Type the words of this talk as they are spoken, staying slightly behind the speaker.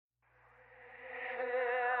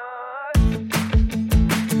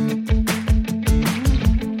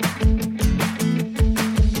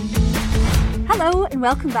and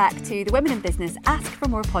welcome back to the Women in Business Ask for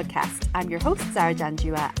More podcast. I'm your host, Zara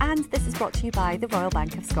Janjua, and this is brought to you by the Royal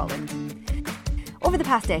Bank of Scotland. Over the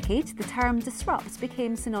past decade, the term disrupt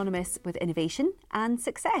became synonymous with innovation and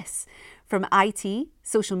success. From IT,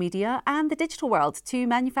 social media and the digital world to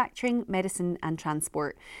manufacturing, medicine and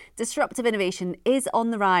transport, disruptive innovation is on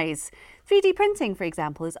the rise. 3D printing, for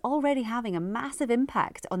example, is already having a massive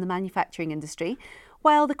impact on the manufacturing industry,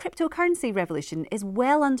 while the cryptocurrency revolution is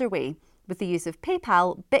well underway with the use of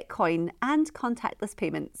PayPal, Bitcoin and contactless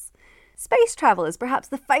payments. Space travel is perhaps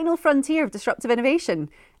the final frontier of disruptive innovation.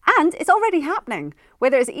 And it's already happening.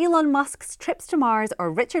 Whether it's Elon Musk's trips to Mars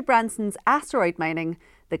or Richard Branson's asteroid mining,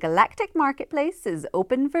 the galactic marketplace is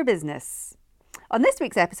open for business. On this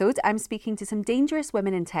week's episode, I'm speaking to some dangerous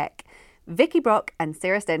women in tech, Vicky Brock and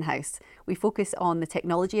Sarah Stenhouse. We focus on the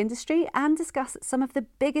technology industry and discuss some of the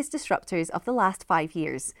biggest disruptors of the last 5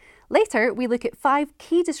 years. Later, we look at 5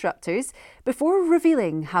 key disruptors before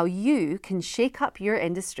revealing how you can shake up your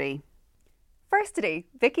industry. First today,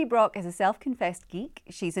 Vicky Brock is a self-confessed geek.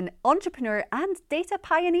 She's an entrepreneur and data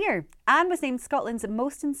pioneer and was named Scotland's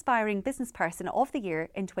Most Inspiring Business Person of the Year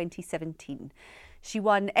in 2017. She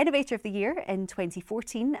won Innovator of the Year in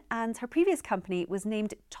 2014 and her previous company was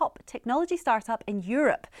named Top Technology Startup in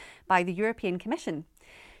Europe by the European Commission.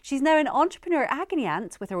 She's now an entrepreneur agony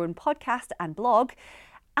aunt with her own podcast and blog,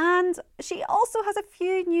 and she also has a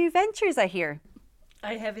few new ventures, I hear.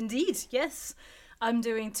 I have indeed, yes. I'm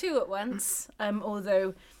doing 2 at once,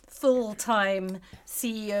 although full-time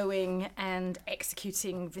CEOing and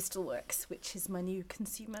executing Vistalworks, which is my new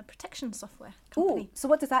consumer protection software company. Oh, so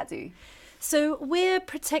what does that do? So we're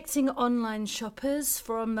protecting online shoppers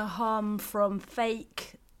from the harm from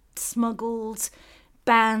fake, smuggled,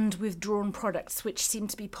 banned, withdrawn products, which seem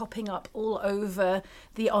to be popping up all over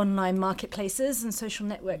the online marketplaces and social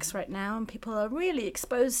networks right now. And people are really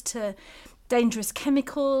exposed to dangerous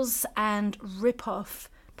chemicals and rip-off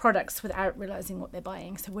products without realising what they're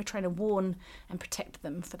buying. So we're trying to warn and protect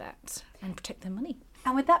them for that and protect their money.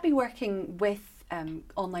 And would that be working with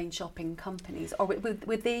online shopping companies, or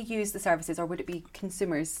would they use the services, or would it be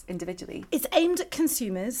consumers individually? It's aimed at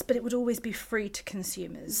consumers, but it would always be free to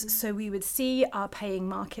consumers. Mm-hmm. So we would see our paying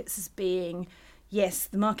markets as being, yes,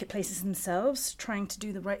 the marketplaces themselves trying to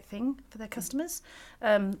do the right thing for their customers,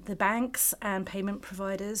 the banks and payment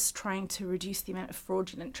providers trying to reduce the amount of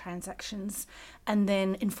fraudulent transactions, and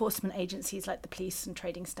then enforcement agencies like the police and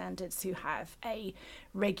trading standards who have a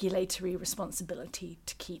regulatory responsibility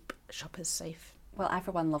to keep shoppers safe. Well, I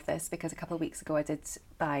for one love this because a couple of weeks ago I did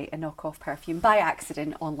buy a knockoff perfume by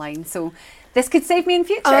accident online, so this could save me in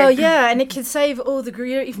future. Oh yeah, and it could save all the,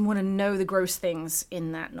 you don't even want to know the gross things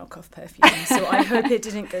in that knockoff perfume, so I hope it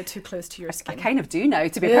didn't go too close to your skin. I kind of do now,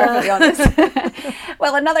 to be perfectly honest.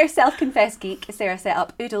 Well, another self-confessed geek, Sarah set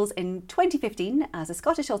up Oodles in 2015 as a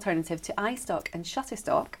Scottish alternative to iStock and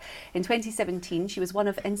Shutterstock. In 2017, she was one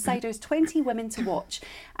of Insider's 20 Women to Watch,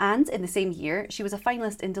 and in the same year, she was a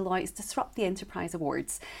finalist in Deloitte's Disrupt the Enterprise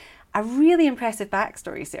Awards. A really impressive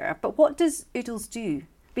backstory, Sarah, but what does Oodles do?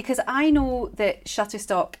 Because I know that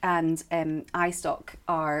Shutterstock and iStock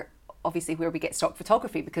are obviously where we get stock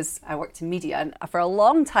photography because I worked in media and for a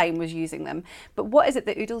long time was using them. But what is it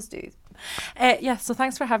that Oodles do? So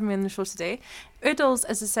thanks for having me on the show today. Oodles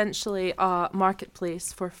is essentially a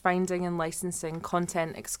marketplace for finding and licensing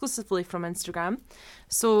content exclusively from Instagram.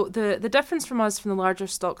 So the difference from us from the larger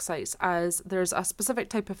stock sites is there's a specific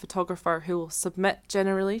type of photographer who will submit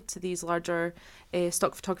generally to these larger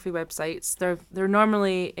stock photography websites. They're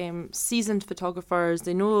normally seasoned photographers.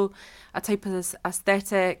 They know a type of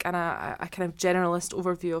aesthetic and a kind of generalist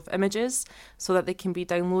overview of images so that they can be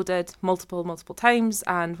downloaded multiple times.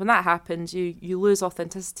 And when that happens, you lose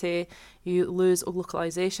authenticity, you lose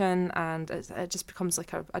localization, and it just becomes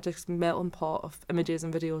like a just melting pot of images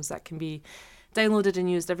and videos that can be downloaded and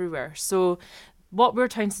used everywhere. So what we're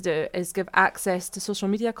trying to do is give access to social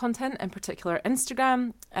media content, in particular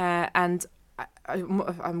Instagram, and I'm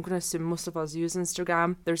going to assume most of us use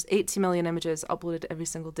Instagram. There's 80 million images uploaded every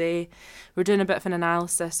single day. We're doing a bit of an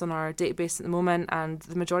analysis on our database at the moment, and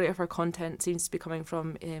the majority of our content seems to be coming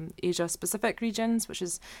from Asia-Specific regions, which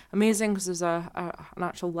is amazing because there's an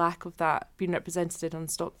actual lack of that being represented on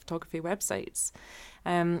stock photography websites.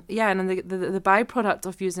 And then the byproduct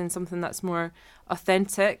of using something that's more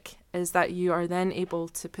authentic is that you are then able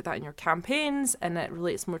to put that in your campaigns, and it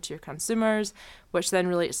relates more to your consumers, which then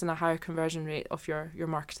relates in a higher conversion rate of your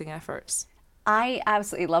marketing efforts. I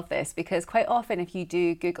absolutely love this because quite often if you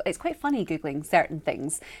do Google, it's quite funny Googling certain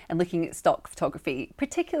things and looking at stock photography,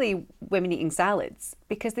 particularly women eating salads,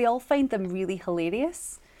 because they all find them really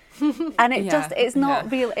hilarious. And it's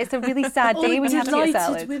not real. It's a really sad day when you have to get salad.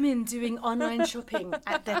 Delighted women doing online shopping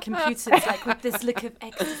at their computers, like with this look of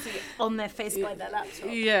ecstasy on their face by their laptop.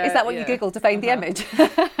 Yeah, is that what you Googled to find the image?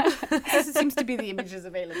 This seems to be the images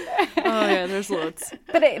available. Oh yeah, there's loads.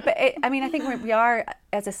 But I mean, I think we are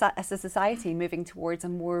as a society moving towards a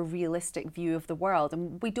more realistic view of the world,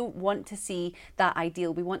 and we don't want to see that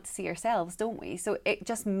ideal. We want to see ourselves, don't we? So it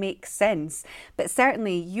just makes sense. But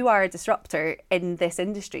certainly, you are a disruptor in this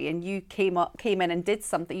industry, and you came in and did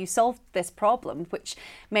something. You solved this problem, which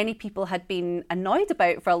many people had been annoyed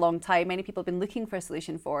about for a long time. Many people have been looking for a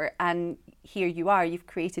solution for, and here you are. You've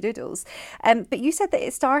created Oodles. But you said that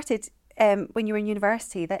it started when you were in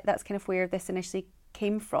university. That's kind of where this initially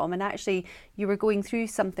came from, and actually you were going through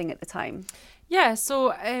something at the time. Yeah,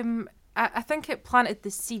 so I think it planted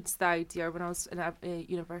the seeds, the idea, when I was in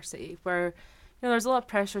university, where there's a lot of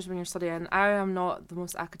pressures when you're studying. I am not the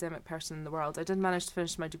most academic person in the world. I did manage to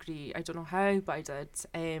finish my degree. I don't know how, but I did.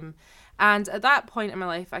 And at that point in my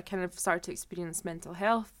life, I kind of started to experience mental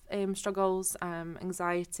health struggles,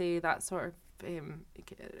 anxiety, that sort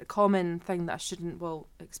of common thing that a student will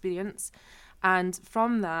experience. And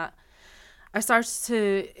from that, I started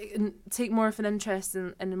to take more of an interest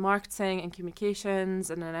in marketing and communications,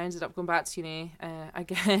 and then I ended up going back to uni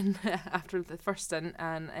again after the first stint,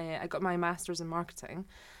 and I got my master's in marketing.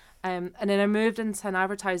 And then I moved into an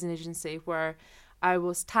advertising agency where I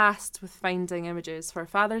was tasked with finding images for a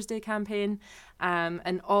Father's Day campaign,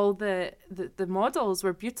 and all the models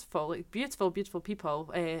were beautiful, like beautiful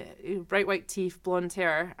people, bright white teeth, blonde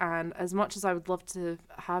hair, and as much as I would love to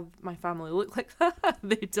have my family look like that,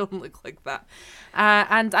 they don't look like that,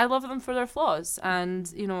 and I love them for their flaws, and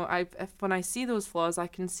when I see those flaws, I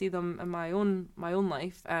can see them in my own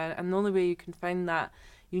life, and the only way you can find that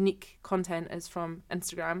unique content is from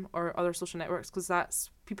Instagram or other social networks, because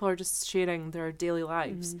that's people are just sharing their daily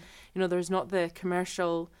lives. There's not the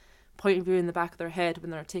commercial point of view in the back of their head when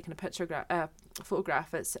they're taking a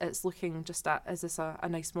photograph. It's looking just at, is this a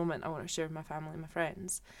nice moment I want to share with my family and my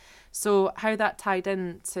friends? So how that tied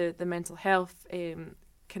into the mental health kind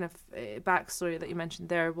of backstory that you mentioned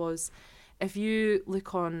there was, if you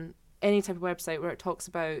look on any type of website where it talks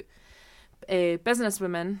about business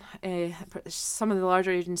women, some of the larger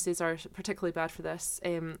agencies are particularly bad for this.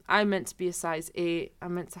 I'm meant to be a size 8.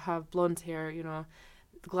 I'm meant to have blonde hair,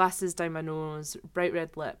 glasses down my nose, bright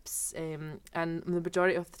red lips, and the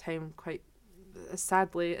majority of the time, quite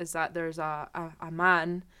sadly, is that there's a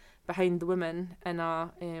man behind the women in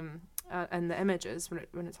the images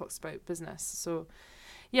when it talks about business. So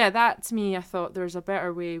yeah, that to me, I thought there's a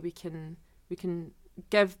better way we can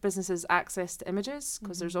give businesses access to images,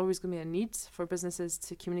 because there's always going to be a need for businesses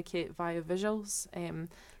to communicate via visuals.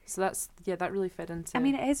 So that really fed into. I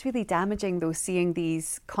mean, it is really damaging though, seeing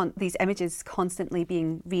these images constantly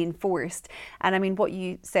being reinforced. And I mean, what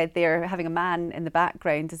you said there, having a man in the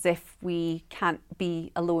background, as if we can't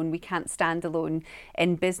be alone, we can't stand alone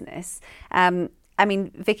in business. I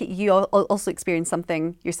mean, Vicky, you also experienced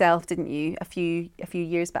something yourself, didn't you, a few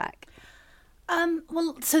years back?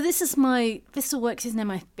 Well, so Vistalworks is now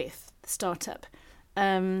my 5th startup.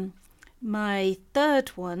 My third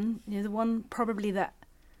one, the one probably that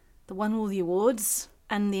won all the awards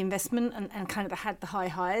and the investment and kind of had the high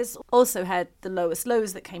highs, also had the lowest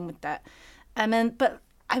lows that came with that. But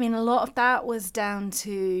I mean, a lot of that was down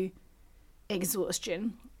to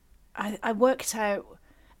exhaustion. I worked out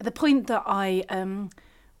at the point that I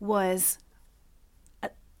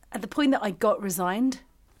at the point that I got resigned.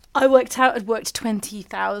 I worked out I'd worked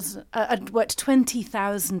 20,000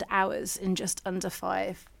 hours in just under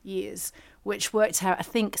 5 years, which worked out, I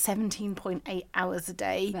think, 17.8 hours a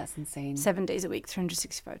day. That's insane. 7 days a week,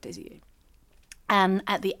 365 days a year. And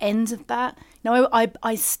at the end of that,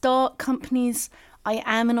 I start companies. I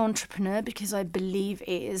am an entrepreneur because I believe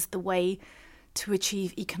it is the way to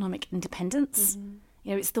achieve economic independence.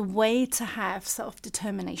 It's the way to have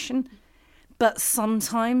self-determination. But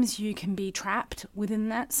sometimes you can be trapped within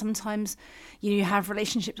that. Sometimes you have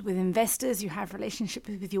relationships with investors, you have relationships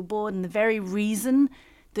with your board, and the very reason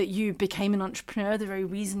that you became an entrepreneur, the very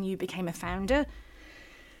reason you became a founder,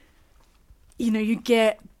 you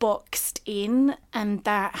get boxed in, and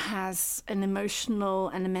that has an emotional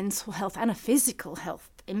and a mental health and a physical health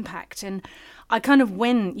impact. And I kind of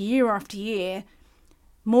went year after year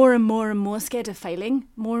more and more and more scared of failing,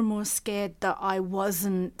 more and more scared that I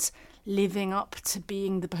wasn't living up to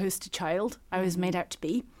being the poster child I was made out to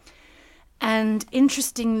be. And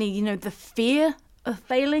interestingly, the fear of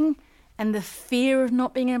failing and the fear of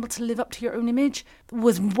not being able to live up to your own image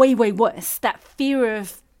was way, way worse. That fear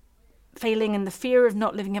of failing and the fear of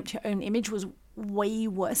not living up to your own image was way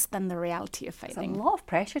worse than the reality of It's failing. a lot of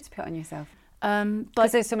pressure to put on yourself. But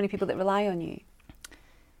Because there's so many people that rely on you.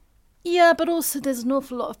 yeah, but also there's an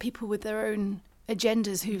awful lot of people with their own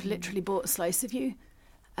agendas who've literally bought a slice of you.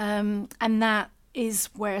 And that is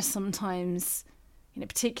where sometimes,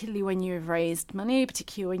 particularly when you've raised money,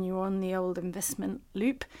 particularly when you're on the old investment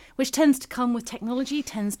loop, which tends to come with technology,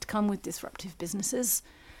 tends to come with disruptive businesses.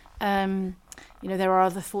 There are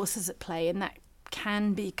other forces at play, and that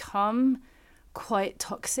can become quite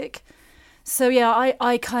toxic. So yeah,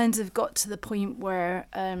 I kind of got to the point where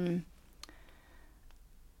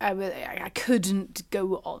I couldn't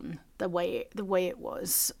go on the way it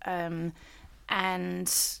was, and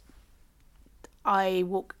I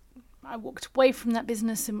walked away from that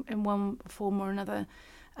business in one form or another,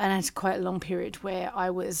 and I had quite a long period where I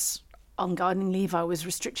was on gardening leave. I was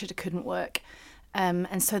restricted. I couldn't work,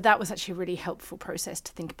 and so that was actually a really helpful process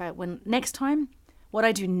to think about when next time, what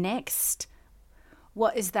I do next.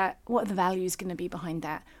 What is that? What are the values going to be behind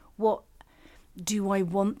that? What do I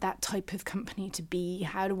want that type of company to be?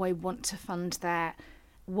 How do I want to fund that?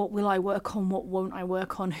 What will I work on? What won't I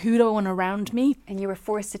work on? Who do I want around me? And you were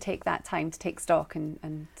forced to take that time to take stock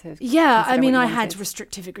and to Yeah, I consider mean, what I you had wanted.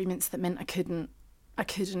 restrictive agreements that meant I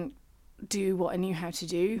couldn't do what I knew how to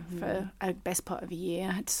do for a best part of a year.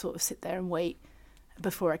 I had to sort of sit there and wait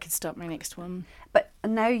before I could start my next one. But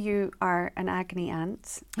now you are an agony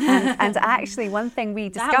aunt. And actually, one thing we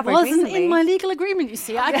discovered That wasn't recently... in my legal agreement, you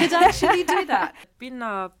see. I could actually do that. Being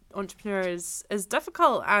an entrepreneur is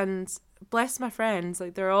difficult, and bless my friends,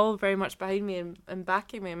 like they're all very much behind me and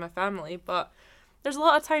backing me and my family, but there's a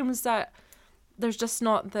lot of times that there's just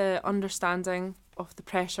not the understanding of the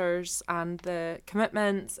pressures and the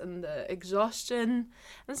commitments and the exhaustion,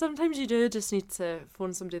 and sometimes you do just need to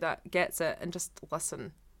phone somebody that gets it and just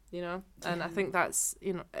listen, and I think that's,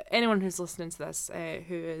 anyone who's listening to this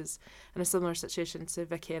who is in a similar situation to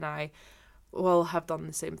Vicky and I will have done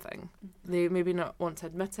the same thing. They maybe not want to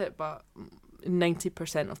admit it, but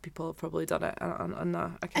 90% of people have probably done it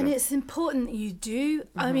And it's important that you do.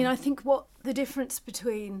 I mean, I think what the difference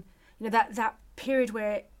between that period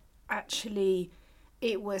where actually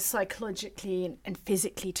it was psychologically and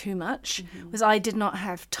physically too much was I did not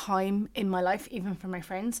have time in my life, even for my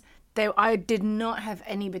friends. I did not have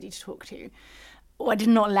anybody to talk to. Or I did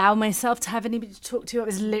not allow myself to have anybody to talk to. I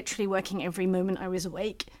was literally working every moment I was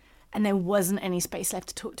awake, and there wasn't any space left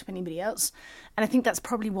to talk to anybody else. And I think that's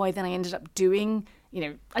probably why then I ended up doing,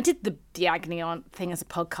 I did the Agony Aunt thing as a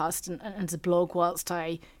podcast and as a blog whilst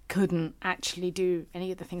I couldn't actually do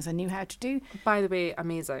any of the things I knew how to do. By the way,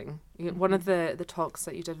 amazing. One of the talks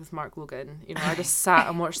that you did with Mark Logan, I just sat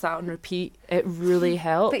and watched that on repeat. It really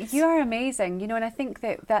helped. But you are amazing, and I think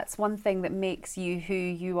that that's one thing that makes you who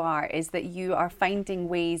you are, is that you are finding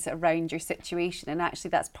ways around your situation, and actually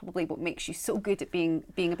that's probably what makes you so good at being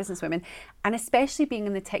a businesswoman, and especially being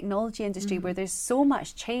in the technology industry where there's so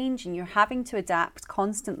much change and you're having to adapt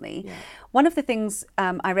constantly. Yeah. One of the things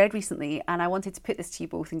I read recently, and I wanted to put this to you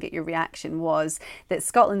both and get your reaction, was that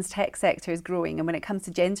Scotland's tech sector is growing, and when it comes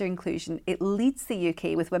to gender inclusion, it leads the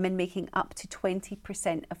UK with women making up to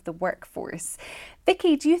 20% of the workforce.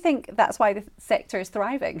 Vicky, do you think that's why the sector is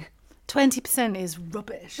thriving? 20% is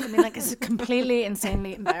rubbish. I mean, it's completely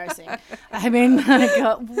insanely embarrassing. I mean,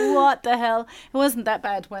 what the hell? It wasn't that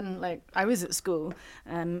bad when, I was at school.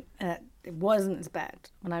 It wasn't as bad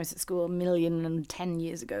when I was at school 1,010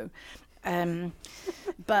 years ago.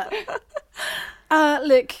 But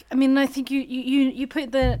look, I mean, I think you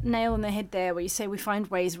put the nail on the head there where you say we find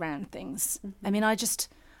ways around things. I mean,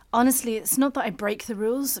 honestly, it's not that I break the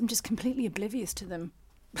rules. I'm just completely oblivious to them.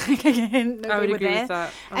 I would agree with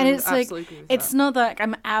that. And it's not that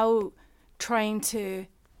I'm out trying to...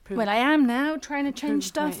 I am now trying to change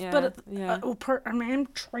stuff, but I am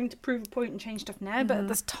trying to prove a point and change stuff now. But at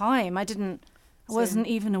this time, I wasn't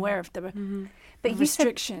even aware of the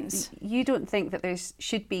restrictions. You don't think that there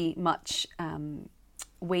should be much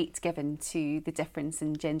weight given to the difference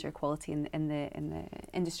in gender equality in the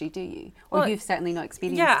industry, do you? Or you've certainly not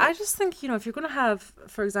experienced it? Yeah, I just think, if you're going to have,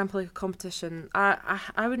 for example, a competition,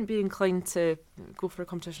 I wouldn't be inclined to go for a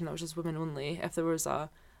competition that was just women only if there was a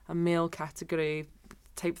male category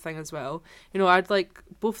type thing as well. I'd like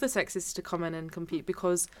both the sexes to come in and compete,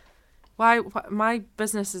 because why my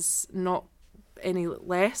business is not any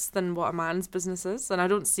less than what a man's business is, and I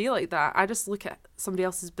don't see it like that. I just look at somebody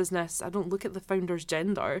else's business. I don't look at the founder's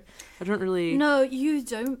gender. I don't really... No, you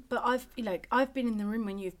don't, but I've been in the room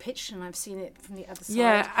when you've pitched and I've seen it from the other side.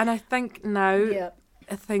 Yeah, and I think now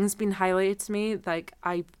a thing's been highlighted to me,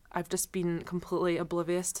 I've just been completely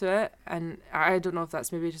oblivious to it, and I don't know if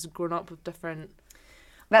that's maybe just grown up with different...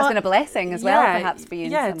 That's been a blessing as well, Yeah, perhaps, for you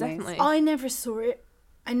in yeah, some definitely. ways. I never saw it.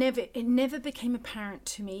 It never became apparent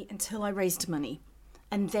to me until I raised money.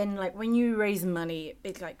 And then, like, when you raise money,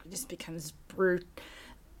 it like just becomes brute.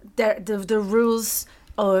 The rules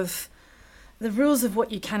of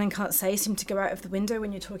what you can and can't say seem to go out of the window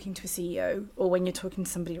when you're talking to a CEO or when you're talking to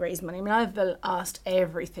somebody raise money. I mean, I've been asked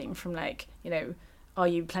everything from, like, you know, are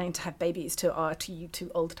you planning to have babies, to are you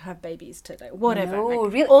too old to have babies, to like whatever. No,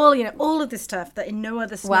 like, really? all of this stuff that in no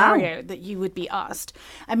other scenario that you would be asked.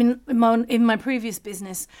 I mean, in my previous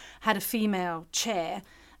business, had a female chair,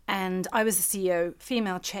 and I was the CEO,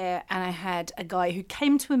 female chair, and I had a guy who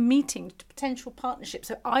came to a meeting to potential partnership.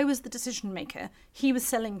 So I was the decision maker. He was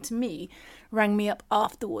selling to me, rang me up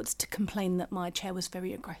afterwards to complain that my chair was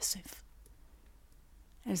very aggressive.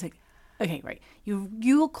 I was like, okay, right.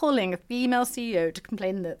 You're calling a female CEO to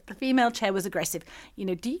complain that the female chair was aggressive. You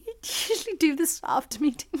know, do you usually do this after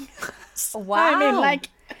meetings? Wow. I mean, like...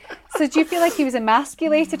 So do you feel like he was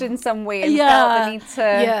emasculated in some way and felt the need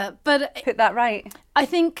to put that right? I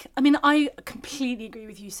think, I mean, I completely agree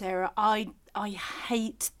with you, Sarah. I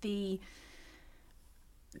hate the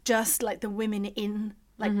women in,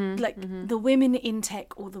 the women in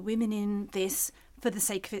tech or the women in this for the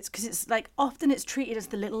sake of it, because it's like often it's treated as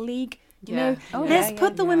the little league. You know, let's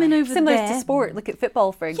put the women over Similar there. to sport, look at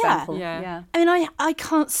football, for example. Yeah. I mean, I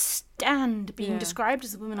can't stand being described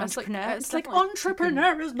as a woman entrepreneur. It's like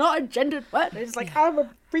entrepreneur is not a gendered word. It's like, I'm a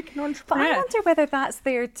freaking But entrepreneur. I wonder whether that's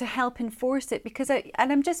there to help enforce it, because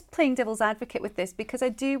I'm just playing devil's advocate with this, because I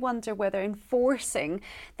do wonder whether enforcing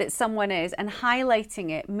that someone is and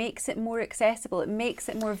highlighting it makes it more accessible, it makes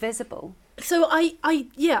it more visible. So I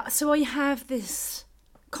have this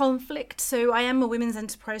conflict. So I am a Women's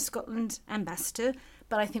Enterprise Scotland ambassador,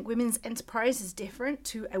 but I think Women's Enterprise is different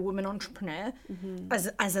to a woman entrepreneur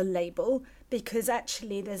as a label, because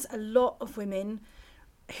actually there's a lot of women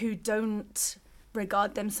who don't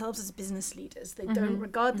regard themselves as business leaders. They don't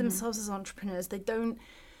regard themselves as entrepreneurs. They don't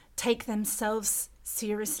take themselves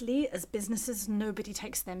seriously as businesses. Nobody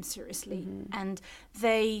takes them seriously. And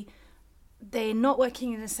they're not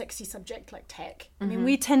working in a sexy subject like tech. I mean,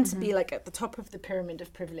 we tend to be like at the top of the pyramid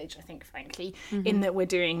of privilege, I think, frankly, in that we're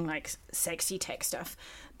doing like sexy tech stuff.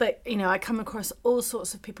 But, you know, I come across all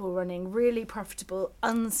sorts of people running really profitable,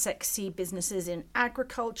 unsexy businesses in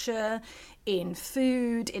agriculture, in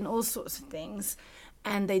food, in all sorts of things,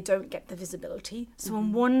 and they don't get the visibility. So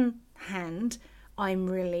on one hand, I'm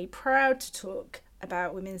really proud to talk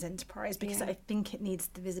about Women's Enterprise because I think it needs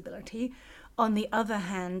the visibility. On the other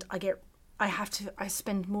hand, I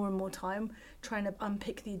spend more and more time trying to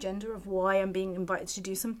unpick the agenda of why I'm being invited to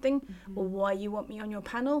do something or why you want me on your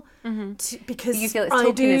panel. Because you feel it's I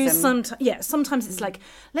do tokenism. sometimes it's like,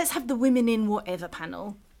 let's have the women in whatever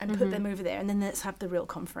panel and put them over there, and then let's have the real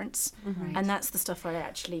conference. And that's the stuff I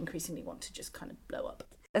actually increasingly want to just kind of blow up.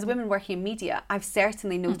 As women working in media, I've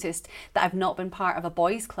certainly noticed that I've not been part of a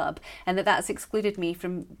boys' club, and that's excluded me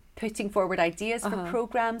from putting forward ideas for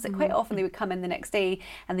programmes. That quite often they would come in the next day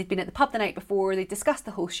and they'd been at the pub the night before, they'd discussed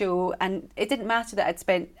the whole show, and it didn't matter that I'd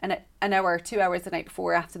spent an hour or 2 hours the night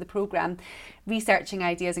before after the programme researching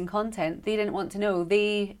ideas and content. They didn't want to know.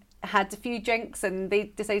 They had a few drinks and they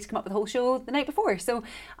decided to come up with the whole show the night before. So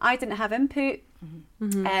I didn't have input.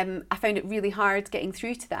 I found it really hard getting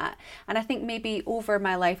through to that. And I think maybe over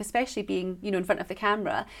my life, especially being, you know, in front of the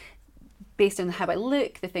camera, based on how I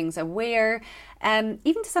look, the things I wear,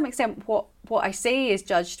 even to some extent what I say is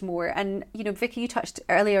judged more. And, you know, Vicky, you touched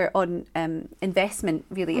earlier on investment,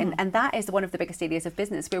 really, and that is one of the biggest areas of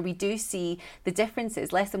business where we do see the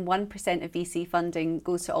differences. Less than 1% of VC funding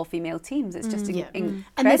goes to all-female teams. It's just incredible.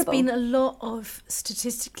 And there's been a lot of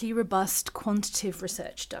statistically robust quantitative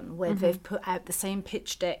research done where they've put out the same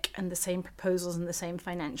pitch deck and the same proposals and the same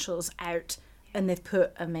financials out, and they've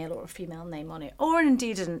put a male or a female name on it, or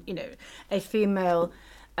indeed, a female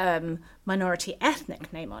minority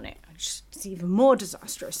ethnic name on it, which is even more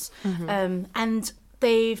disastrous. And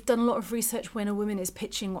they've done a lot of research when a woman is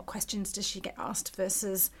pitching, what questions does she get asked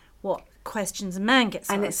versus what questions a man gets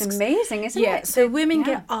asked. And it's amazing, isn't it? Yeah, so women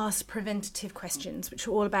get asked preventative questions, which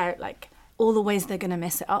are all about like all the ways they're going to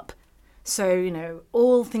mess it up. So, you know,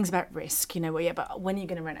 all things about risk, you know, well, but when are you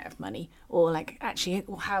going to run out of money? Or like, actually,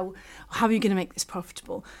 how are you going to make this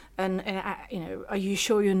profitable? And you know, are you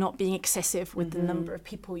sure you're not being excessive with the number of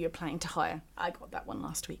people you're planning to hire? I got that one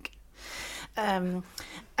last week. And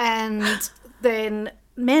then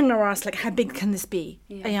men are asked, like, how big can this be?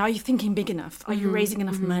 You know, are you thinking big enough? Are you raising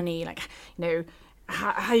enough money? Like, you know,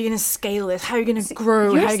 how are you going to scale this? How are you going to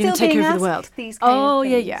grow? How are you going to take over the world?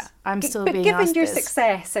 I'm still being asked But given your this.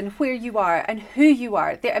 success and where you are and who you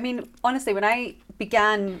are, I mean, honestly, when I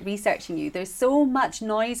began researching you, there's so much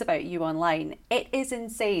noise about you online. It is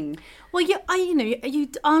insane. Well, you honestly,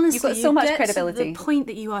 you've got so much get credibility. To the point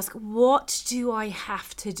that you ask, what do I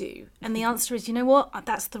have to do? And the answer is, you know what?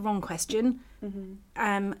 That's the wrong question.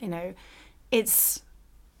 It's,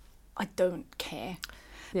 I don't care.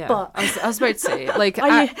 Yeah, but I was about to say, like,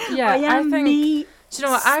 I think. Me. Do you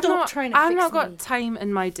know what? I've not got time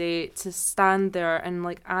in my day to stand there and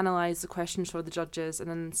like analyze the questions for the judges and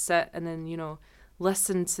then sit and then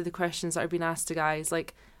listen to the questions that are being asked to guys.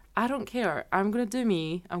 Like, I don't care. I'm gonna do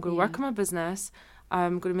me. I'm gonna work on my business.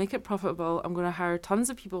 I'm going to make it profitable. I'm going to hire tons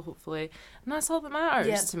of people, hopefully. And that's all that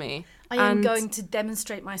matters to me. I am going to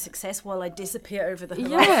demonstrate my success while I disappear over the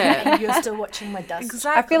horizon. Yeah. And you're still watching my dust.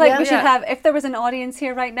 Exactly. I feel like we should have, if there was an audience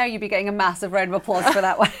here right now, you'd be getting a massive round of applause for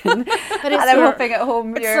that one. But and I'm hoping at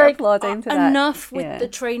home you're applauding to that. Enough with the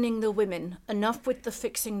training the women. Enough with the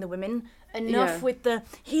fixing the women. Enough with the,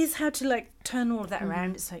 here's how to like turn all of that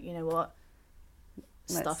around. It's like, you know what?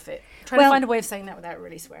 Stuff it. Trying to find a way of saying that without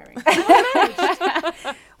really swearing.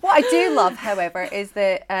 What I do love, however, is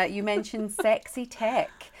that you mentioned sexy tech.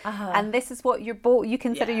 And this is what you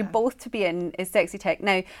consider you both to be in, is sexy tech.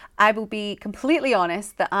 Now, I will be completely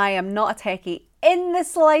honest that I am not a techie in the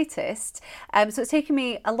slightest. So it's taken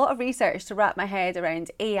me a lot of research to wrap my head around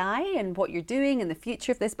AI and what you're doing and the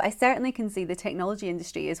future of this. But I certainly can see the technology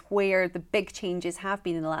industry is where the big changes have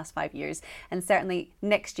been in the last 5 years. And certainly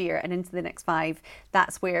next year and into the next 5,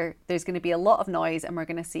 that's where there's going to be a lot of noise and we're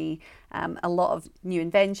going to see a lot of new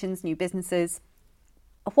inventions, new businesses.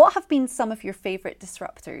 What have been some of your favourite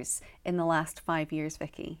disruptors in the last 5 years,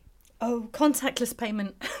 Vicky? Oh, contactless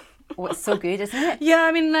payment. Oh, it's so good, isn't it? Yeah,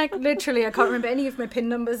 I mean, like, literally, I can't remember any of my PIN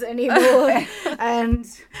numbers anymore. And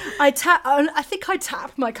I think I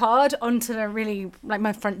tap my card onto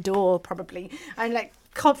my front door, probably. And, like,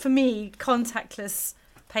 for me, contactless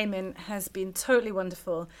payment has been totally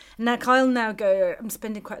wonderful. And now, I'm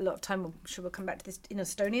spending quite a lot of time, I'm sure we'll come back to this, in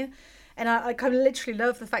Estonia. And I kind of literally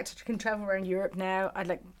love the fact that I can travel around Europe now.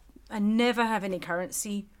 I never have any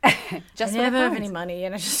currency. I never have any money,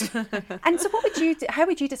 and I just. And so, how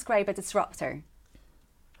would you describe a disruptor?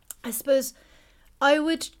 I suppose I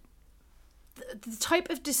would. The type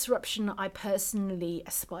of disruption I personally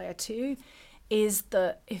aspire to is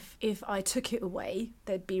that if I took it away,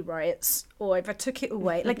 there'd be riots, or if I took it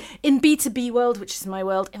away, like in B2B world, which is my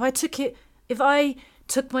world, if I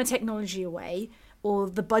took my technology away, or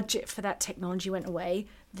the budget for that technology went away,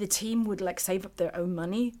 the team would like save up their own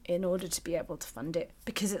money in order to be able to fund it,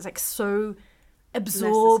 because it's like so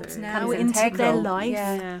absorbed now into their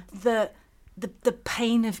life that the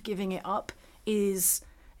pain of giving it up is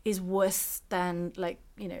worse than, like,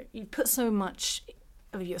 you put so much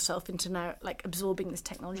of yourself into now like absorbing this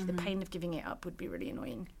technology. The pain of giving it up would be really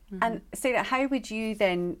annoying. And Sarah, how would you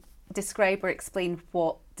then describe or explain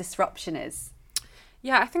what disruption is?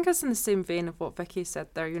 Yeah, I think it's in the same vein of what Vicky said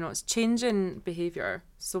there. It's changing behaviour.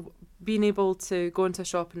 So being able to go into a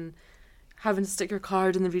shop and having to stick your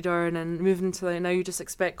card in the reader and then moving to now you just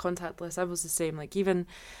expect contactless. I was the same. Like even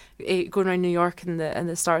going around New York in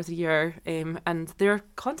the start of the year, and their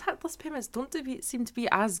contactless payments don't seem to be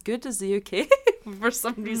as good as the UK for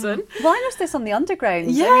some reason. Well, I noticed this on the underground.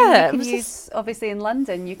 Yeah, you can use obviously in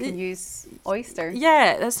London. You can use Oyster.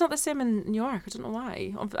 Yeah, that's not the same in New York. I don't know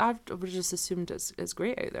why. I've just assumed it's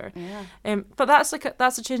great out there. Yeah. But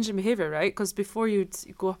that's a change in behaviour, right? Because before you'd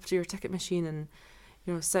go up to your ticket machine and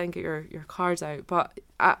sit and get your cards out. But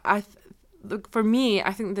for me,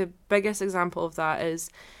 I think the biggest example of that is,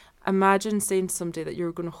 imagine saying to somebody that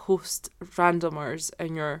you're going to host randomers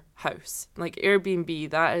in your house, like Airbnb.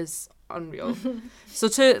 That is unreal. So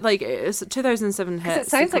it's 2007 hits. It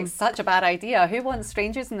sounds like such a bad idea. Who wants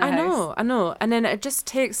strangers in their house? I know. And then it just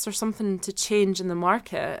takes for something to change in the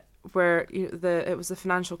market, where it was a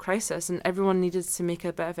financial crisis and everyone needed to make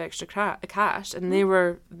a bit of extra cash, and they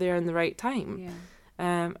were there in the right time. Yeah.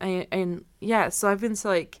 So I've been to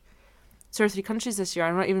like 2 or 3 countries this year.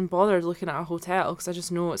 I'm not even bothered looking at a hotel because I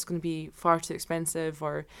just know it's going to be far too expensive,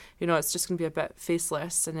 or it's just going to be a bit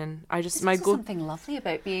faceless. And then There's something lovely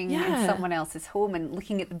about being in someone else's home and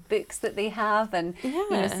looking at the books that they have and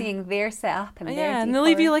seeing their setup and their decor. And they'll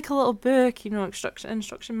leave you like a little book,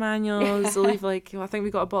 instruction manuals. They'll leave like, I think we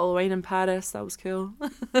got a bottle of wine in Paris. That was cool.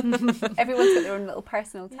 Everyone's got their own little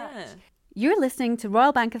personal touch. Yeah. You're listening to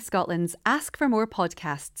Royal Bank of Scotland's Ask for More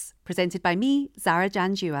podcasts, presented by me, Zara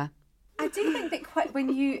Janjua. I do think that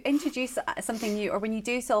when you introduce something new or when you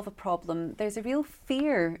do solve a problem, there's a real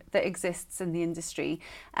fear that exists in the industry.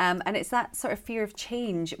 And it's that sort of fear of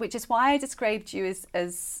change, which is why I described you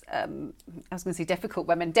as I was going to say difficult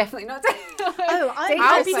women, definitely not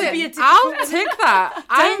I'll take that.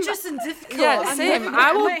 Dangerous and difficult. Yeah, same.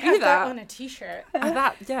 I will might be have that. on a t-shirt.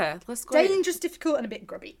 Let's go. Dangerous, difficult, and a bit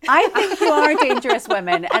grubby. I think you are dangerous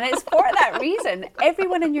women, and it's for that reason.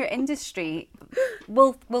 Everyone in your industry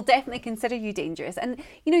will definitely consider you dangerous. And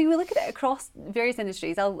you look at it across various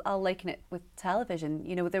industries. I'll liken it with television.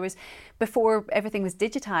 There was, before everything was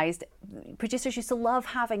digitized, producers used to love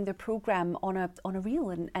having their program on a reel,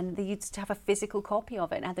 and they used to have a physical copy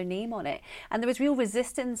of it and had their name on it. And there was real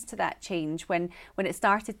resistance to that change when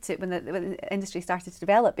the industry started to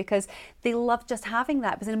develop, because they loved just having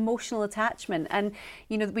that. It was an emotional attachment. And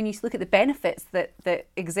when you look at the benefits that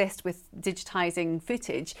exist with digitizing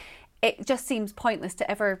footage, it just seems pointless to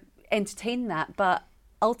ever entertain that. But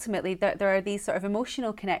ultimately, there are these sort of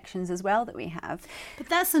emotional connections as well that we have. But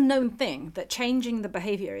that's a known thing, that changing the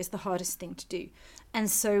behaviour is the hardest thing to do. And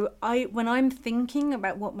so when I'm thinking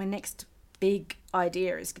about what my next big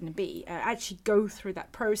idea is going to be, I actually go through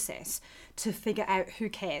that process to figure out who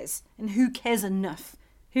cares and who cares enough.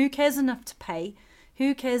 Who cares enough to pay?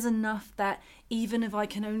 Who cares enough that even if I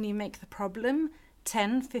can only make the problem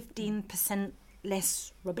 10, 15%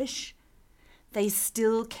 less rubbish, they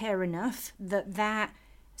still care enough that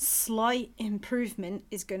slight improvement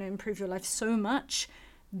is going to improve your life so much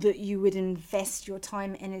that you would invest your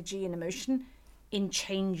time, energy and emotion in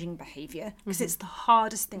changing behaviour, because it's the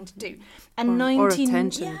hardest thing to do. And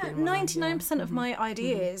 99% of my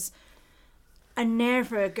ideas are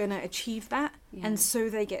never going to achieve that, and so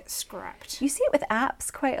they get scrapped. You see it with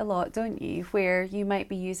apps quite a lot, don't you? Where you might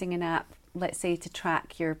be using an app, let's say, to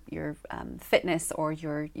track your fitness or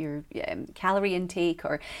your calorie intake,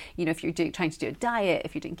 or if you're trying to do a diet,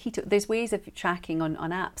 if you're doing keto. There's ways of tracking on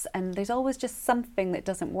apps, and there's always just something that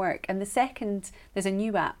doesn't work. And the second there's a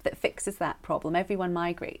new app that fixes that problem, everyone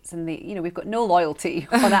migrates, and we've got no loyalty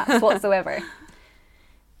on apps whatsoever.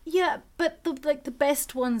 Yeah, but the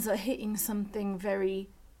best ones are hitting something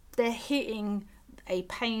they're hitting a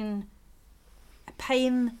pain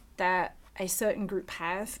that a certain group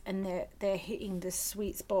have, and they're hitting the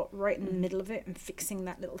sweet spot right in the middle of it and fixing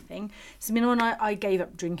that little thing. So when I gave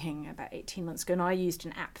up drinking about 18 months ago, and I used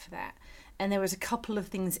an app for that, and there was a couple of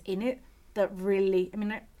things in it that really,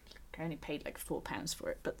 I only paid like £4 for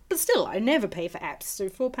it, but still, I never pay for apps, so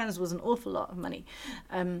 £4 was an awful lot of money.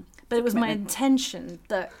 But it was my intention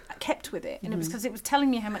that I kept with it, and it was because it was telling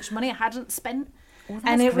me how much money I hadn't spent.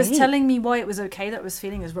 And it was telling me why it was okay that I was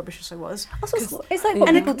feeling as rubbish as I was. Also, it's like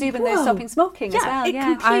what people do when they're stopping smoking as well.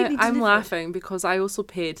 Yeah, I'm laughing because I also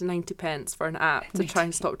paid 90p for an app to try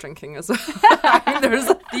and stop drinking as well. There's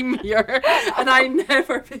a theme here, and I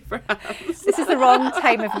never pay for apps. This is the wrong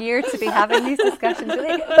time of year to be having these discussions,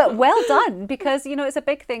 really. But well done, because it's a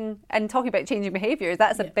big thing. And talking about changing behaviour,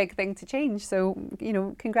 that's a big thing to change. So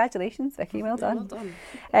congratulations, Vicky. Well done. Well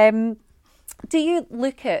done. Do you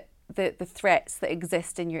look at the threats that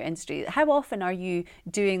exist in your industry? How often are you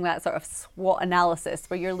doing that sort of SWOT analysis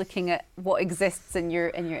where you're looking at what exists in your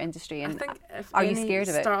industry, and I think if are you scared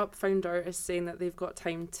of it? Startup founder is saying that they've got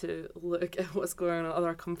time to look at what's going on at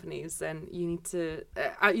other companies, then you need to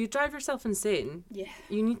you drive yourself insane.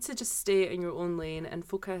 You need to just stay in your own lane and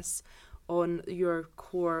focus on your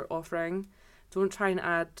core offering. Don't try and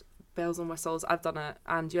add bells and whistles. I've done it,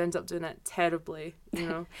 and you end up doing it terribly.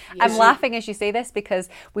 I'm laughing as you say this because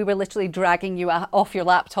we were literally dragging you off your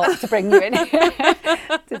laptop to bring you in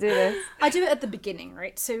to do this. I do it at the beginning,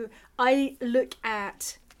 right? So I look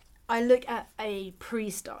at a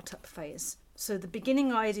pre-startup phase. So the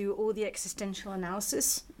beginning, I do all the existential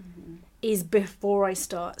analysis is before I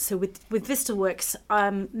start. So with VistaWorks,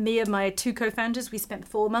 me and my two co-founders, we spent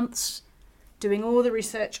 4 months doing all the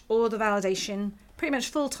research, all the validation. Pretty much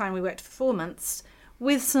full time, we worked for 4 months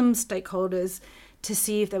with some stakeholders to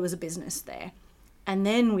see if there was a business there. And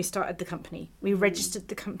then we started the company. We registered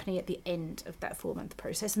the company at the end of that 4-month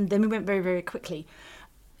process. And then we went very, very quickly.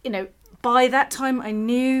 By that time, I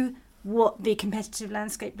knew what the competitive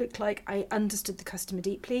landscape looked like. I understood the customer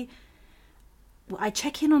deeply. I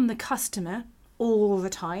check in on the customer all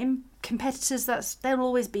the time. Competitors, they'll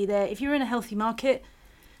always be there. If you're in a healthy market,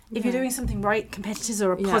 if you're doing something right, competitors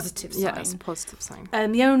are a positive sign. Yeah, it's a positive sign.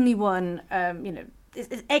 The only one,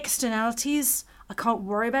 externalities I can't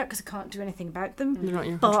worry about because I can't do anything about them. They're not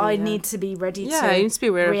your but control, I need to be ready to you need to be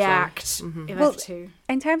aware react of them. if I have to.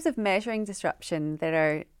 In terms of measuring disruption, there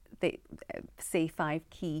are, say, 5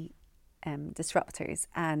 key disruptors,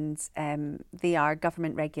 and they are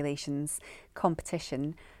government regulations,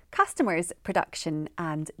 competition, customers, production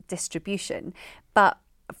and distribution. But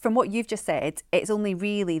from what you've just said, it's only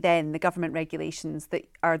really then the government regulations that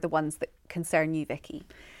are the ones that concern you, Vicky.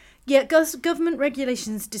 Yeah, government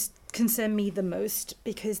regulations just concern me the most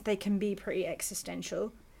because they can be pretty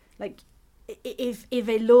existential. Like, if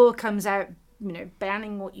a law comes out,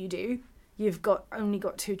 banning what you do, you've only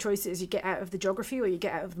got two choices: you get out of the geography or you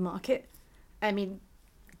get out of the market. I mean,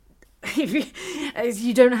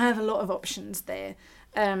 you don't have a lot of options there.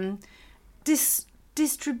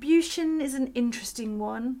 Distribution is an interesting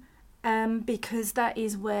one because that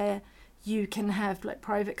is where you can have like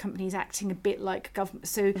private companies acting a bit like government.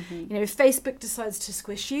 So, if Facebook decides to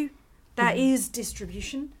squish you, that is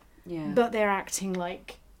distribution. Yeah. But they're acting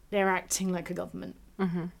like a government.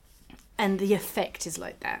 Mm-hmm. And the effect is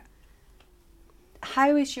like that.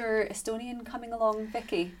 How is your Estonian coming along,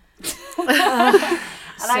 Vicky?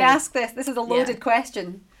 And I ask this is a loaded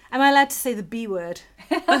question. Am I allowed to say the B word?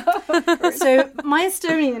 So my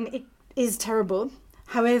Estonian is terrible.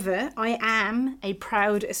 However, I am a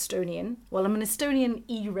proud Estonian. Well, I'm an Estonian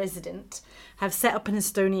e-resident. Have set up an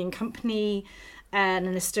Estonian company and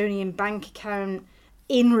an Estonian bank account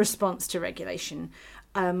in response to regulation.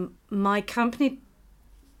 My company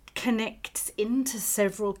connects into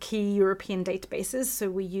several key European databases. So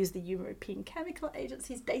we use the European Chemical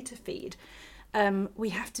Agency's data feed. We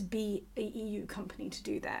have to be an EU company to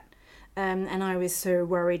do that. And I was so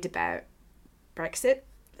worried about Brexit,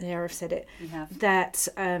 there I've said it, that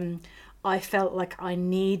I felt like I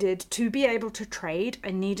needed to be able to trade.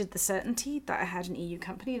 I needed the certainty that I had an EU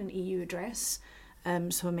company and an EU address.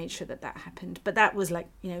 So I made sure that happened. But that was like,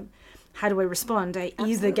 how do I respond? I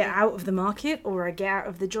either get out of the market or I get out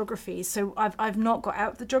of the geography. So I've not got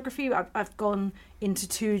out of the geography. I've gone into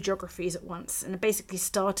two geographies at once, and I basically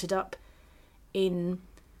started up in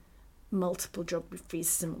multiple geographies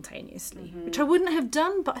simultaneously, which I wouldn't have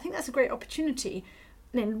done, but I think that's a great opportunity.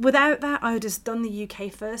 And without that, I would have done the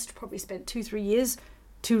UK first, probably spent 2-3 years,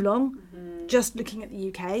 too long, just looking at the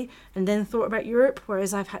UK, and then thought about Europe,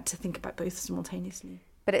 whereas I've had to think about both simultaneously.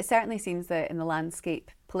 But it certainly seems that in the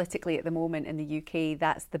landscape politically at the moment in the UK,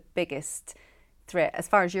 that's the biggest threat, as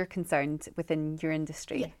far as you're concerned, within your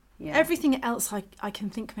industry. Yeah. Everything else I can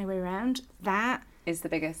think my way around, that is the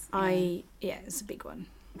biggest. It's a big one.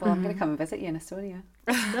 Well, I'm going to come and visit you in Estonia.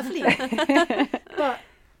 Lovely. But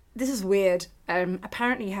this is weird.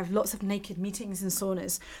 Apparently you have lots of naked meetings and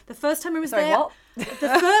saunas. The first time I was there... What? The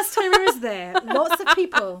first time I was there, lots of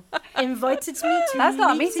people invited me to That's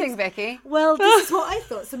not a meeting, Vicky. Well, this is what I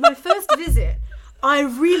thought. So my first visit, I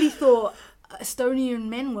really thought Estonian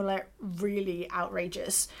men were like really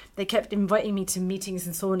outrageous. They kept inviting me to meetings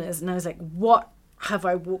and saunas, and I was like, what have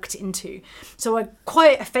I walked into? So I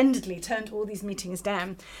quite offendedly turned all these meetings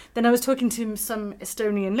down. Then I was talking to some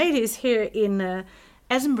Estonian ladies here in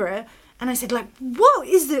Edinburgh, and I said, like, what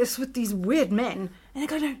is this with these weird men? And they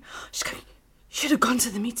go, no, she's going, you should have gone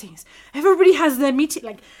to the meetings. Everybody has their meeting,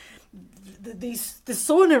 like, the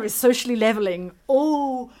sauna is socially levelling.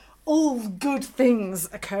 All good things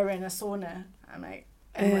occur in a sauna. I'm like,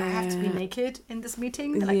 I have to be naked in this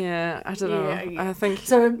meeting? Like, I don't know. Yeah. I think...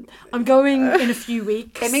 So I'm going in a few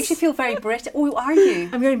weeks. It makes you feel very British. Oh, are you?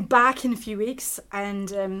 I'm going back in a few weeks,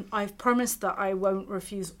 and I've promised that I won't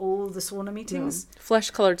refuse all the sauna meetings.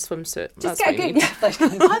 Flesh-coloured swimsuit. Just that's get a good...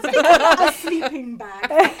 I've got a sleeping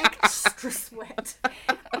bag. Extra sweat.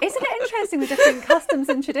 Isn't it interesting the different customs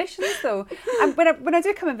and traditions, though? When I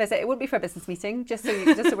do come and visit, it won't be for a business meeting, just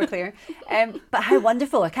so we're clear. But how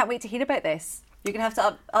wonderful! I can't wait to hear about this. You're going to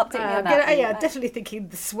have to update me on that. Definitely thinking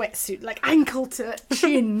the sweatsuit, like ankle to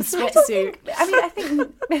chin sweatsuit. I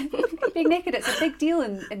think being naked, it's a big deal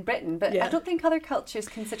in Britain, but I don't think other cultures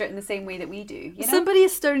consider it in the same way that we do. You know? Somebody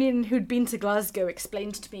Estonian who'd been to Glasgow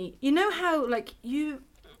explained to me, you know how like you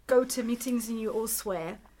go to meetings and you all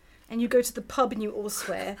swear, and you go to the pub and you all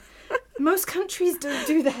swear? Most countries don't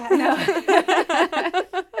do that. No.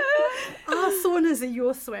 Our saunas are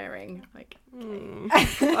your swearing. Like, okay.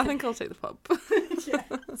 I think I'll take the pub. So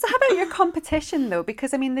how about your competition, though?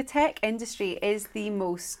 Because, I mean, the tech industry is the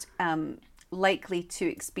most likely to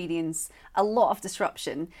experience a lot of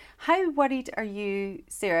disruption. How worried are you,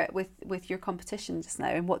 Sarah, with your competition just now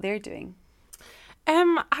and what they're doing?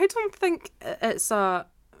 I don't think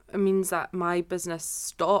it means that my business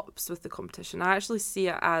stops with the competition. I actually see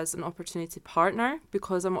it as an opportunity to partner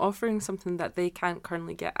because I'm offering something that they can't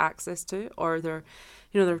currently get access to, or they're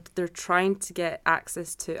trying to get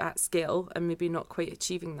access to at scale and maybe not quite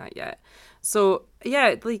achieving that yet. So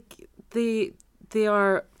yeah, like they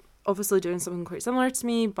are obviously doing something quite similar to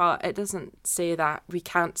me, but it doesn't say that we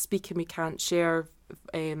can't speak and we can't share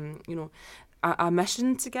a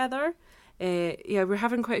mission together. we're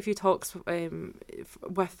having quite a few talks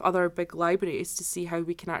with other big libraries to see how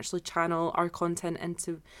we can actually channel our content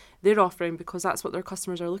into their offering, because that's what their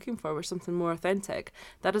customers are looking for something more authentic.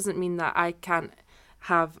 That doesn't mean that I can't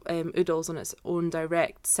have Oodles on its own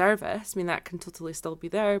direct service. I mean, that can totally still be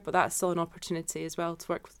there, but that's still an opportunity as well to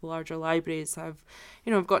work with the larger libraries. Have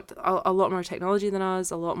got a lot more technology than us,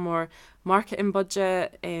 a lot more marketing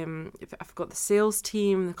budget. I've got the sales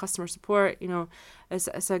team, the customer support.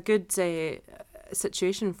 It's a good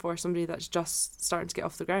situation for somebody that's just starting to get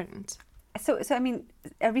off the ground. So I mean,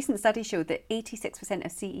 a recent study showed that 86%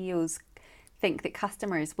 of CEOs think that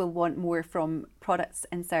customers will want more from products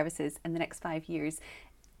and services in the next 5 years,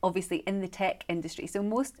 obviously in the tech industry. So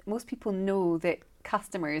most people know that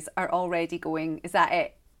customers are already going, is that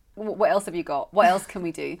it? What else have you got? What else can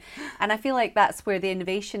we do? And I feel like that's where the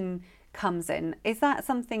innovation comes in. Is that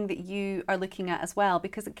something that you are looking at as well?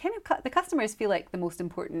 Because it kind of the customers feel like the most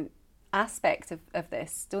important aspect of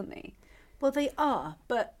this, don't they? Well, they are,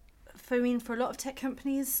 but for a lot of tech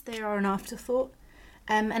companies, they are an afterthought.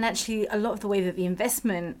 And actually, a lot of the way that the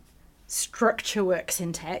investment structure works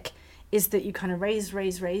in tech is that you kind of raise,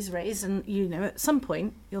 and at some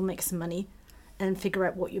point you'll make some money and figure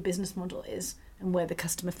out what your business model is and where the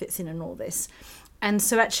customer fits in and all this. And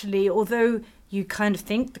so actually, although you kind of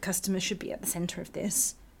think the customer should be at the center of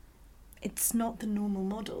this, it's not the normal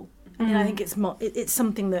model. I mean, I think it's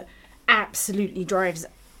something that absolutely drives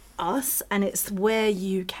us, and it's where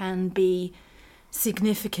you can be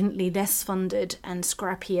significantly less funded and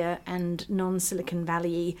scrappier and non-Silicon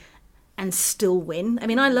Valley and still win. I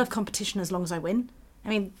mean, I love competition as long as I win. I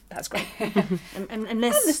mean, that's great. and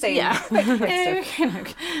unless, I'm the same. Yeah,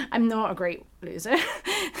 I'm not a great loser,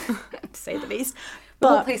 to say the least.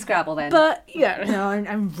 But we'll play Scrabble then. But yeah, no,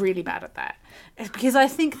 I'm really bad at that. It's because I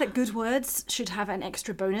think that good words should have an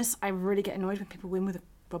extra bonus. I really get annoyed when people win with a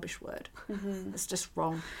rubbish word. It's just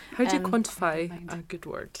wrong. How do you quantify a good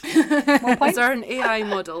word? Is there an AI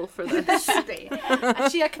model for this? There should be.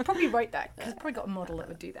 Actually, I could probably write that, because I've probably got a model that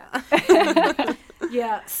would do that.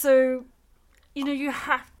 Yeah, so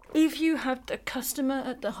if you have the customer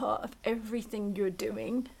at the heart of everything you're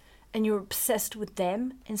doing and you're obsessed with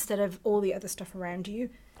them instead of all the other stuff around you,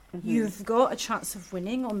 you've got a chance of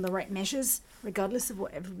winning on the right measures, regardless of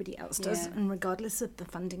what everybody else does and regardless of the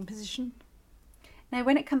funding position. Now,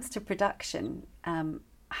 when it comes to production,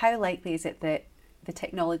 how likely is it that the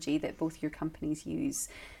technology that both your companies use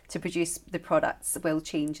to produce the products will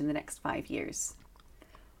change in the next 5 years?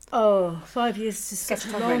 Oh, 5 years is such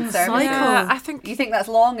a long cycle. Yeah, I think you think that's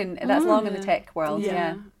long, and that's long in the tech world.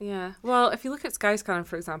 Yeah. Well, if you look at Skyscanner,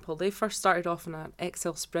 for example, they first started off in an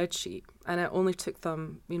Excel spreadsheet, and it only took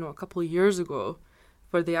them, a couple of years ago,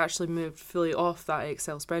 where they actually moved fully off that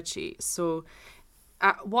Excel spreadsheet. So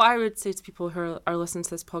what I would say to people who are listening to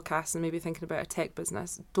this podcast and maybe thinking about a tech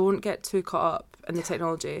business, don't get too caught up in the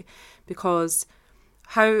technology, because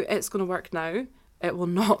how it's going to work now, it will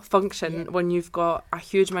not function when you've got a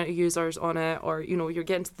huge amount of users on it, or you're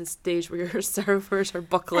getting to the stage where your servers are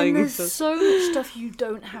buckling. And there's so much stuff you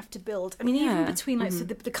don't have to build. I mean, even between so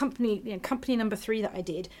the company, company number 3 that I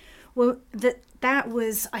did, well, that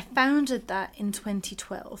was, I founded that in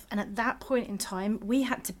 2012, and at that point in time, we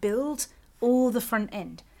had to build all the front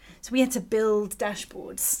end. So we had to build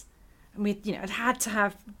dashboards, and we had to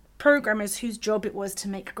have programmers whose job it was to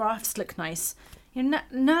make graphs look nice.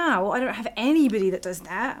 Now I don't have anybody that does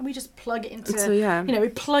that. We just plug it into we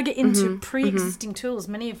plug it into pre-existing tools,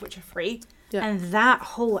 many of which are free, and that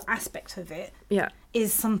whole aspect of it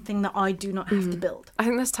is something that I do not have to build. I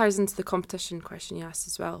think this ties into the competition question you asked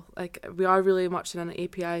as well. Like, we are really much in an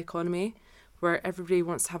API economy, where everybody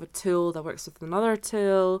wants to have a tool that works with another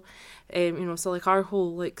tool. So like our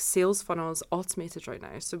whole sales funnel is automated right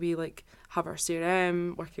now. So we have our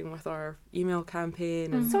CRM working with our email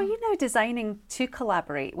campaign. And so are you now designing to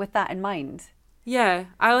collaborate with that in mind? Yeah,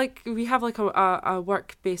 we have a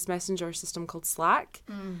work-based messenger system called Slack.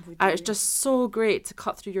 And it's just so great to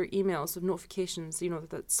cut through your emails with notifications,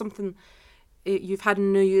 that's something. You've had a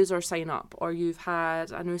new user sign up, or you've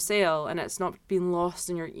had a new sale, and it's not been lost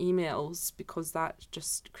in your emails, because that's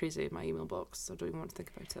just crazy in my email box. So I don't even want to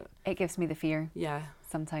think about it. It gives me the fear. Yeah.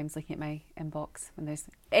 Sometimes looking at my inbox, when there's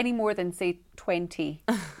any more than, say, 20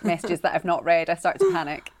 messages that I've not read, I start to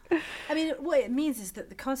panic. I mean, what it means is that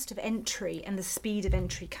the cost of entry and the speed of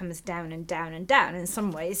entry comes down and down and down. In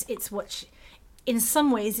some ways, it's much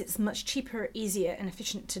cheaper, easier, and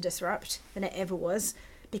efficient to disrupt than it ever was,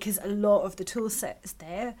 because a lot of the tool set is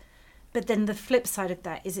there. But then the flip side of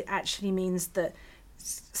that is it actually means that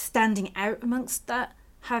standing out amongst that,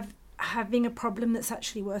 having a problem that's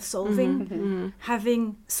actually worth solving,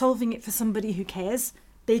 solving it for somebody who cares,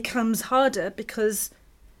 becomes harder because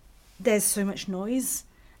there's so much noise.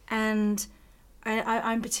 And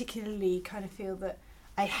I'm particularly kind of feel that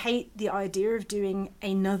I hate the idea of doing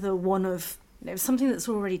another one of something that's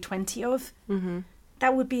already 20 of. Mm-hmm.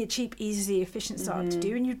 That would be a cheap, easy, efficient start to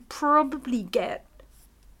do, and you probably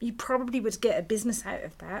would get a business out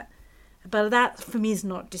of that. But that for me is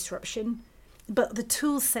not disruption. But the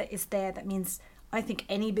tool set is there. That means I think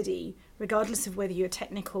anybody, regardless of whether you're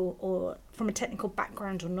technical or from a technical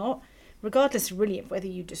background or not, regardless really of whether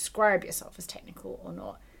you describe yourself as technical or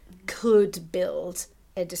not, could build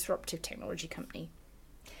a disruptive technology company.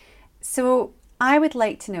 So I would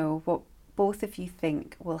like to know what both of you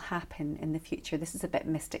think will happen in the future. This is a bit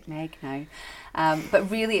Mystic Meg now,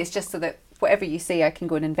 but really it's just so that whatever you say I can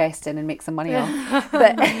go and invest in and make some money on.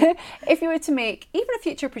 But if you were to make even a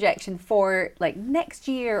future projection for like next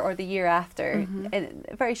year or the year after, in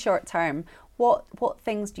a very short term, what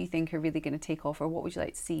things do you think are really going to take off, or what would you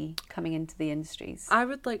like to see coming into the industries? I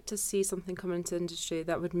would like to see something come into industry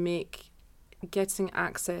that would make getting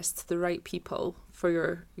access to the right people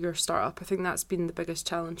for your startup. I think that's been the biggest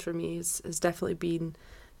challenge for me, has definitely been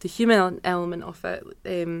the human element of it.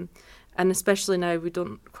 And especially now we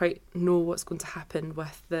don't quite know what's going to happen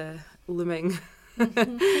with the looming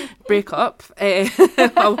breakup. I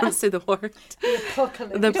won't say the word. The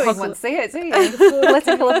apocalypse. You don't even want to say it, do you? The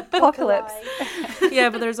political apocalypse. Yeah,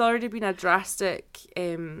 but there's already been a drastic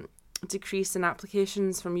decrease in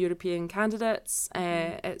applications from European candidates.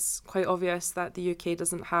 It's quite obvious that the UK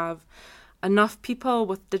doesn't have enough people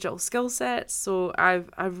with digital skill sets. So I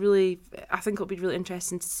think it'll be really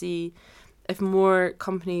interesting to see if more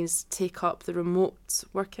companies take up the remote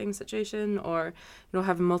working situation, or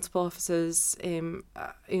having multiple offices. I'm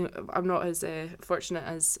not as fortunate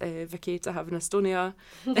as Vicky to have an Estonia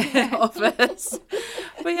office,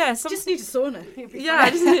 but yeah, just need a sauna.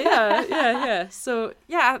 Yeah. So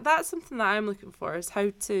yeah, that's something that I'm looking for, is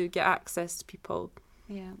how to get access to people.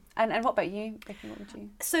 Yeah, and what about you, Vicky? What would you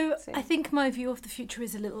say? I think my view of the future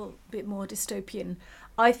is a little bit more dystopian.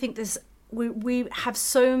 I think we have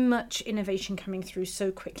so much innovation coming through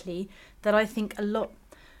so quickly that I think a lot,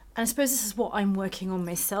 and I suppose this is what I'm working on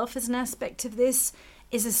myself as an aspect of this,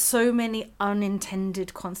 is there's so many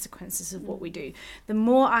unintended consequences of what we do. The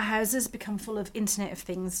more our houses become full of Internet of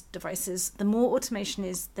Things devices, the more automation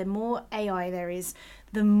is, the more AI there is,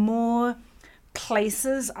 the more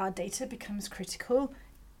places our data becomes critical.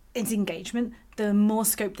 It's engagement, the more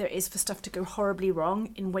scope there is for stuff to go horribly wrong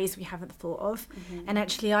in ways we haven't thought of. And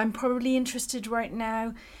actually, I'm probably interested right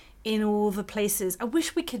now in all the places. I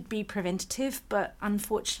wish we could be preventative, but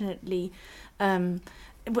unfortunately,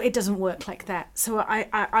 it doesn't work like that. So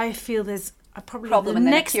I feel there's probably problem,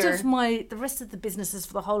 the rest of the businesses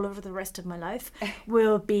for the whole of the rest of my life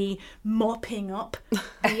will be mopping up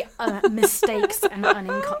the mistakes and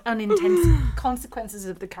unintended consequences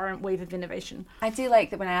of the current wave of innovation. I do like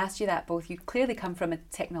that when I asked you that, both you clearly come from a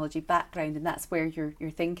technology background, and that's where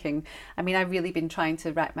you're thinking. I mean, I've really been trying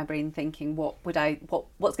to rack my brain thinking what's going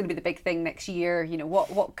to be the big thing next year,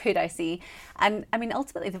 what could I see? And I mean,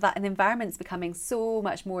 ultimately the environment's becoming so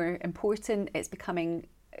much more important. It's becoming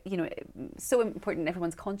so important in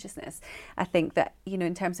everyone's consciousness. I think that,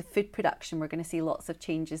 in terms of food production, we're going to see lots of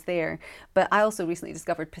changes there. But I also recently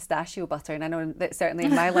discovered pistachio butter, and I know that certainly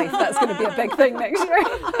in my life that's going to be a big thing next year.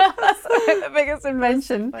 That's the biggest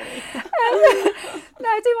invention. Now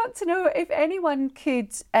I do want to know if anyone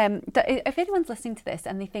could, if anyone's listening to this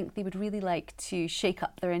and they think they would really like to shake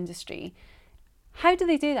up their industry, how do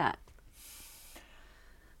they do that?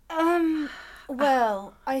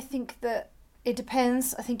 Well, I think that it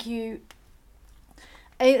depends. I think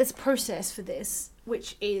there's a process for this,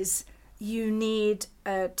 which is you need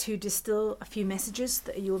to distill a few messages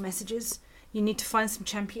that are your messages. You need to find some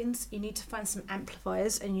champions. You need to find some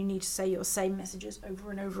amplifiers, and you need to say your same messages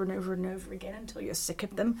over and over and over and over again until you're sick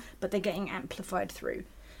of them, but they're getting amplified through.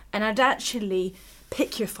 And I'd actually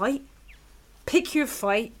pick your fight. Pick your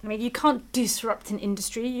fight. I mean, you can't disrupt an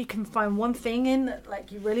industry. You can find one thing in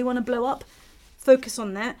that you really want to blow up. Focus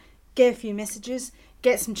on that. Get a few messages,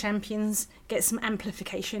 get some champions, get some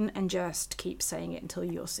amplification, and just keep saying it until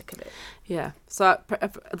you're sick of it. Yeah. So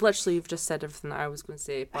literally you've just said everything that I was going to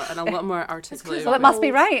say, but in a lot more articulate. Well, it must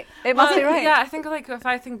be right. It must be right. Yeah, I think if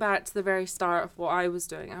I think back to the very start of what I was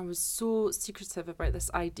doing, I was so secretive about this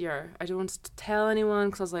idea. I didn't want to tell anyone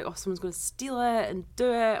because I was like, oh, someone's going to steal it and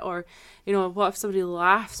do it, or what if somebody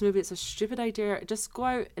laughs? Maybe it's a stupid idea. Just go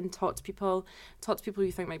out and talk to people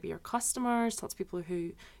you think might be your customers, talk to people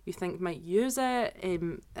who you think might use it.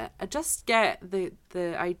 Just get the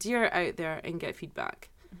idea out there and get feedback.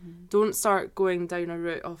 Don't start going down a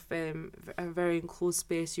route of a very enclosed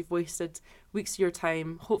space. You've wasted weeks of your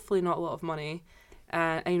time, hopefully not a lot of money,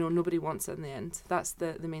 and nobody wants it in the end. That's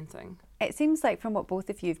the main thing. It seems like from what both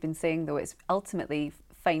of you have been saying, though, it's ultimately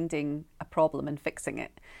finding a problem and fixing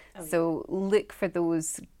it. So look for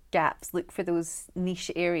those gaps, look for those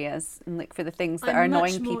niche areas, and look for the things that are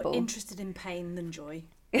annoying people. I'm much more interested in pain than joy.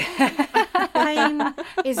 Pain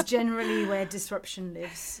is generally where disruption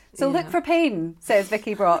lives. So look for pain, says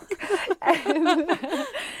Vicky Brock. I'd love to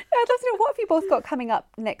know, what have you both got coming up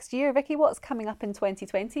next year? Vicky, what's coming up in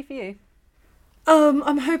 2020 for you?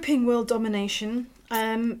 I'm hoping world domination.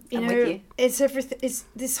 With you. It's everything. It's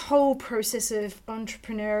this whole process of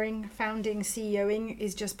entrepreneuring, founding, CEOing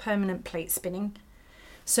is just permanent plate spinning.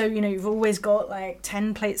 So you've always got like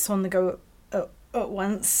 10 plates on the go at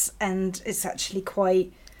once, and it's actually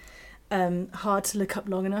quite hard to look up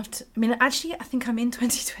long enough to. I think I'm in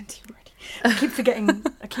 2020 already. I keep forgetting.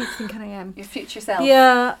 I keep thinking I am. Your future self.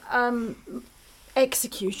 Yeah.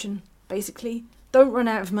 Execution, basically. Don't run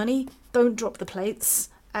out of money. Don't drop the plates,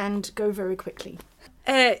 and go very quickly.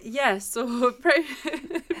 So pretty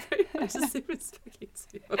much the same as Vicky,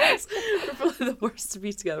 to be honest. We're probably the worst to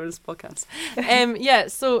be together in this podcast.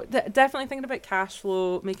 So definitely thinking about cash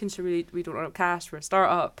flow, making sure we don't run out of cash for a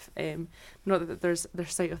startup. Not that there's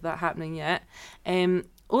sight of that happening yet.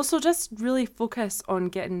 Also, just really focus on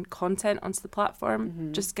getting content onto the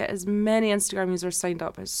platform. Just get as many Instagram users signed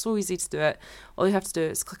up. It's so easy to do it. All you have to do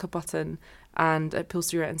is click a button and it pulls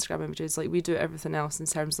through your Instagram images. Like we do everything else in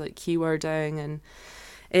terms of like keywording and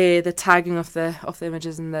the tagging of the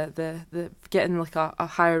images and the getting like a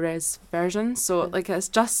higher res version. So like it's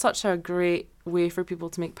just such a great way for people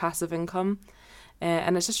to make passive income.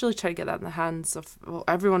 And it's just really trying to get that in the hands of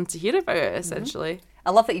everyone to hear about it, essentially. I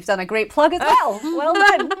love that you've done a great plug as well. Well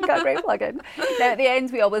done. You got a great plug in. Now, at the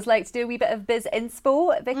end, we always like to do a wee bit of biz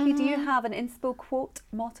inspo. Vicky, do you have an inspo quote,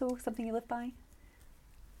 motto, something you live by?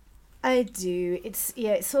 I do.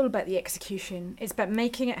 It's all about the execution. It's about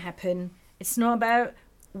making it happen. It's not about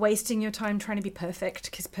wasting your time trying to be perfect,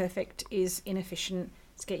 because perfect is inefficient.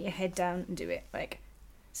 It's get your head down and do it. Like,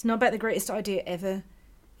 it's not about the greatest idea ever.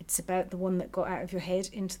 It's about the one that got out of your head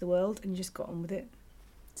into the world and you just got on with it.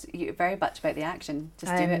 So you're very much about the action.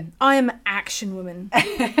 Just do it. I am an action woman.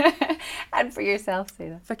 And for yourself,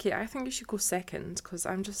 Sarah. Vicky, I think you should go second, because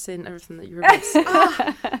I'm just saying everything that you're about to say.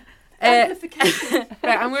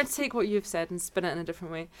 Right, I'm going to take what you've said and spin it in a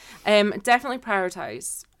different way. Definitely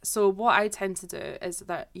prioritise. So what I tend to do is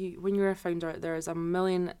that when you're a founder, there is a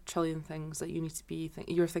million trillion things that you need to be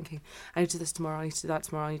you're thinking, I need to do this tomorrow, I need to do that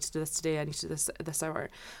tomorrow, I need to do this today, I need to do this hour.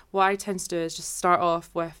 What I tend to do is just start off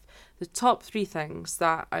with the top 3 things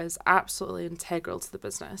that is absolutely integral to the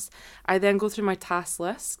business. I then go through my task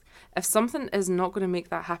list. If something is not going to make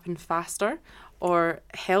that happen faster or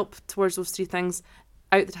help towards those 3 things,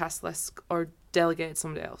 out the task list or delegate it to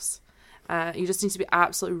somebody else. You just need to be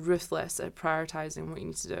absolutely ruthless at prioritising what you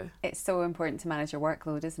need to do. It's so important to manage your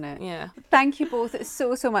workload, isn't it? Yeah. Thank you both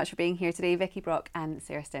so much for being here today, Vicky Brock and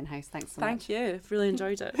Sarah Stenhouse. Thanks so much. Thank you. I've really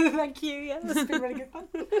enjoyed it. Thank you. Yeah, this has been really good fun.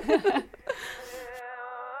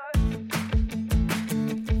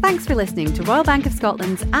 Thanks for listening to Royal Bank of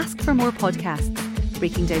Scotland's Ask for More podcast,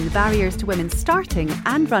 breaking down the barriers to women starting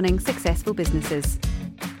and running successful businesses.